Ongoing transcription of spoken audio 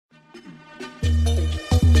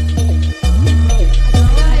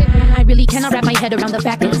Cannot wrap my head around the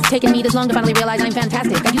fact it's taken me this long to finally realize I'm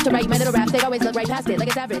fantastic. I used to write my little raps, they'd always look right past it. Like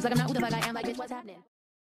it's average, like I'm not who the fuck I am, like bitch, what's happening?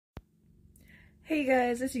 Hey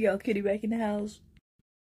guys, it's your girl Kitty back in the house.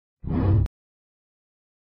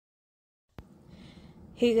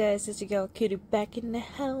 Hey guys, it's your girl Kitty back in the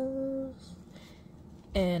house.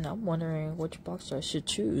 And I'm wondering which box I should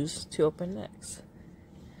choose to open next.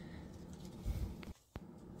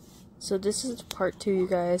 So this is part 2, you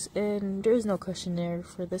guys, and there's no questionnaire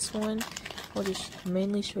for this one. I'll just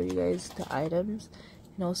mainly show you guys the items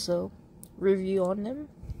and also review on them.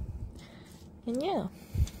 And yeah.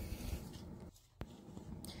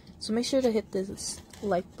 So make sure to hit this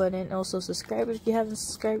like button and also subscribe if you haven't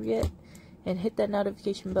subscribed yet. And hit that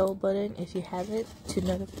notification bell button if you haven't to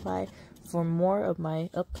notify for more of my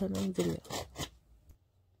upcoming videos.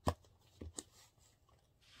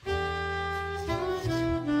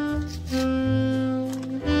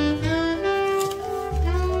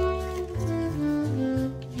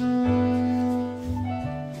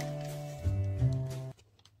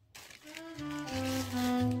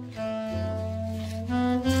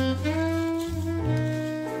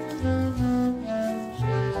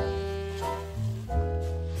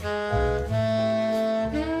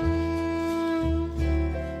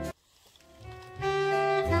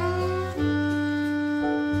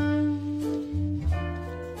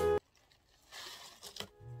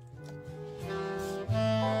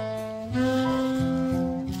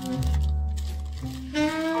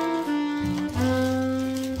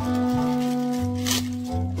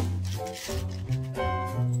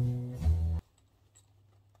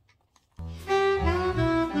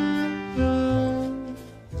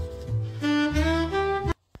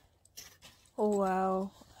 Oh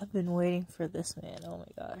wow, I've been waiting for this, man. Oh my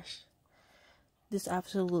gosh. This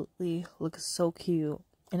absolutely looks so cute.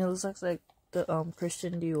 And it looks like the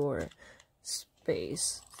Christian Dior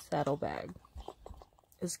space saddlebag.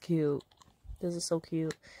 It's cute. This is so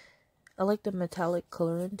cute. I like the metallic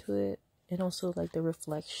color into it and also like the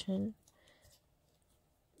reflection.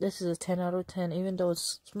 This is a 10 out of 10 even though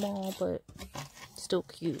it's small, but still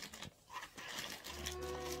cute.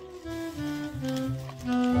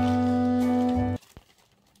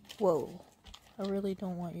 Whoa, I really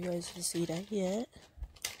don't want you guys to see that yet.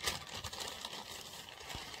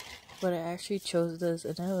 But I actually chose this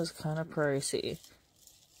and it was kind of pricey.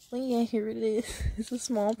 But yeah, here it is. It's a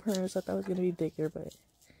small purse. I thought it was going to be bigger, but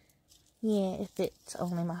yeah, it fits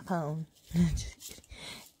only my phone.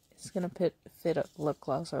 It's going to fit a lip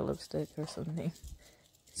gloss or lipstick or something.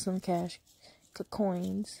 Some cash,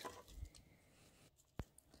 coins.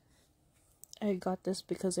 I got this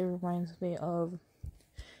because it reminds me of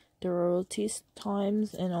the royalties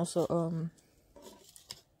times and also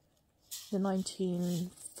the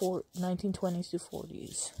 1920s to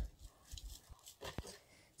 40s.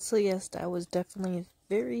 So yes, that was definitely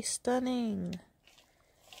very stunning.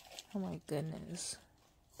 Oh my goodness,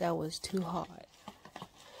 that was too hot.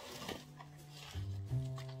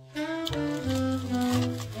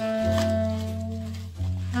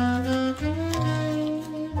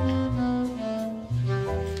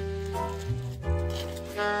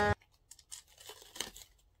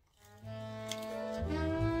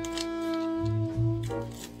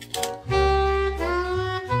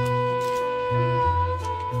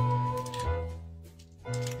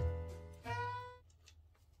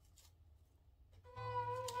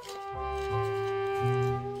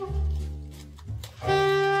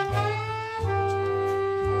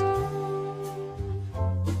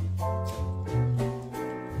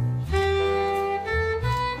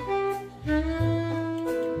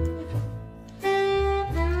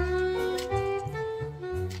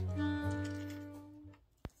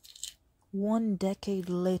 One decade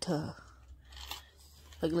later,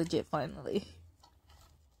 like legit finally.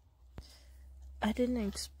 I didn't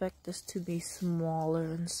expect this to be smaller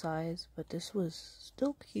in size, but this was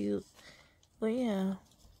still cute. But yeah,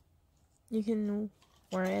 you can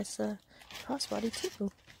wear it as a crossbody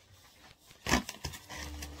too.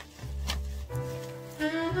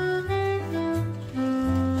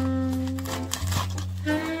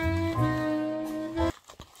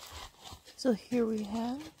 So here we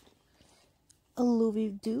have a Louis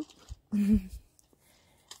dupe.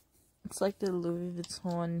 It's like the Louis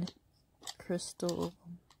Vuitton crystal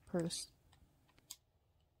purse.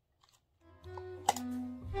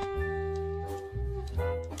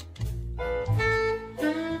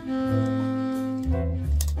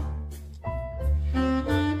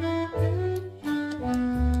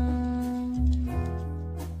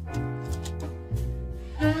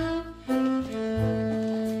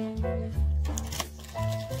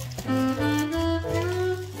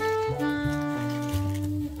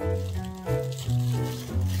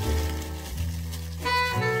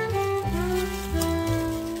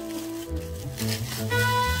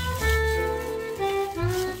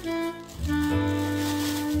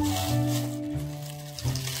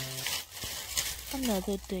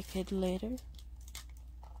 another decade later.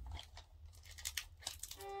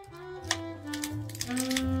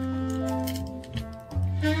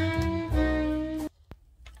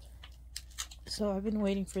 So I've been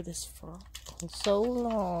waiting for this for so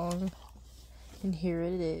long, and here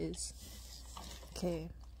it is. Okay,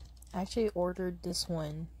 I actually ordered this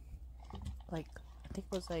one like, I think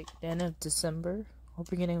it was like the end of December or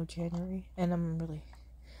beginning of January, and I'm really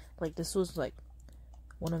like, this was like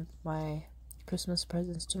one of my Christmas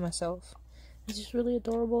presents to myself. It's just really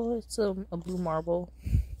adorable. It's a blue marble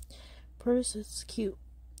purse. It's cute.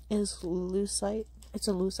 It's lucite. It's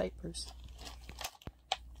a lucite purse,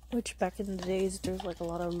 which back in the days there's like a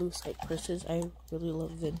lot of lucite purses. I really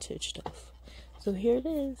love vintage stuff. So here it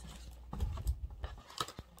is.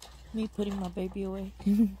 Me putting my baby away.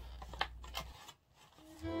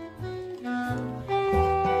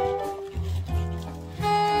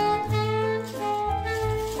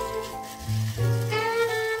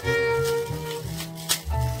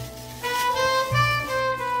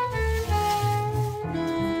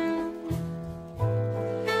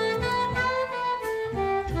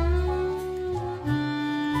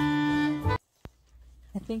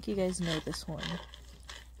 I think you guys know this one.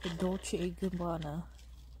 The Dolce & Gabbana.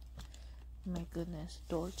 My goodness,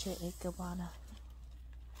 Dolce & Gabbana.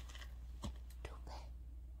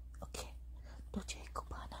 Okay, Dolce &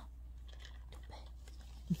 Gabbana.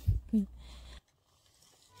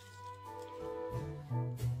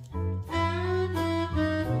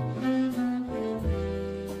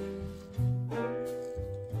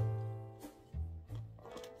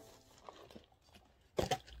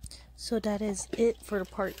 So that is it for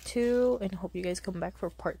part 2, and hope you guys come back for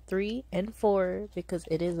part 3 and 4, because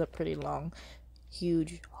it is a pretty long,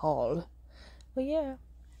 huge haul. But yeah,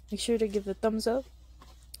 make sure to give it a thumbs up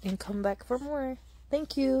and come back for more.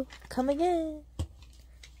 Thank you. Come again.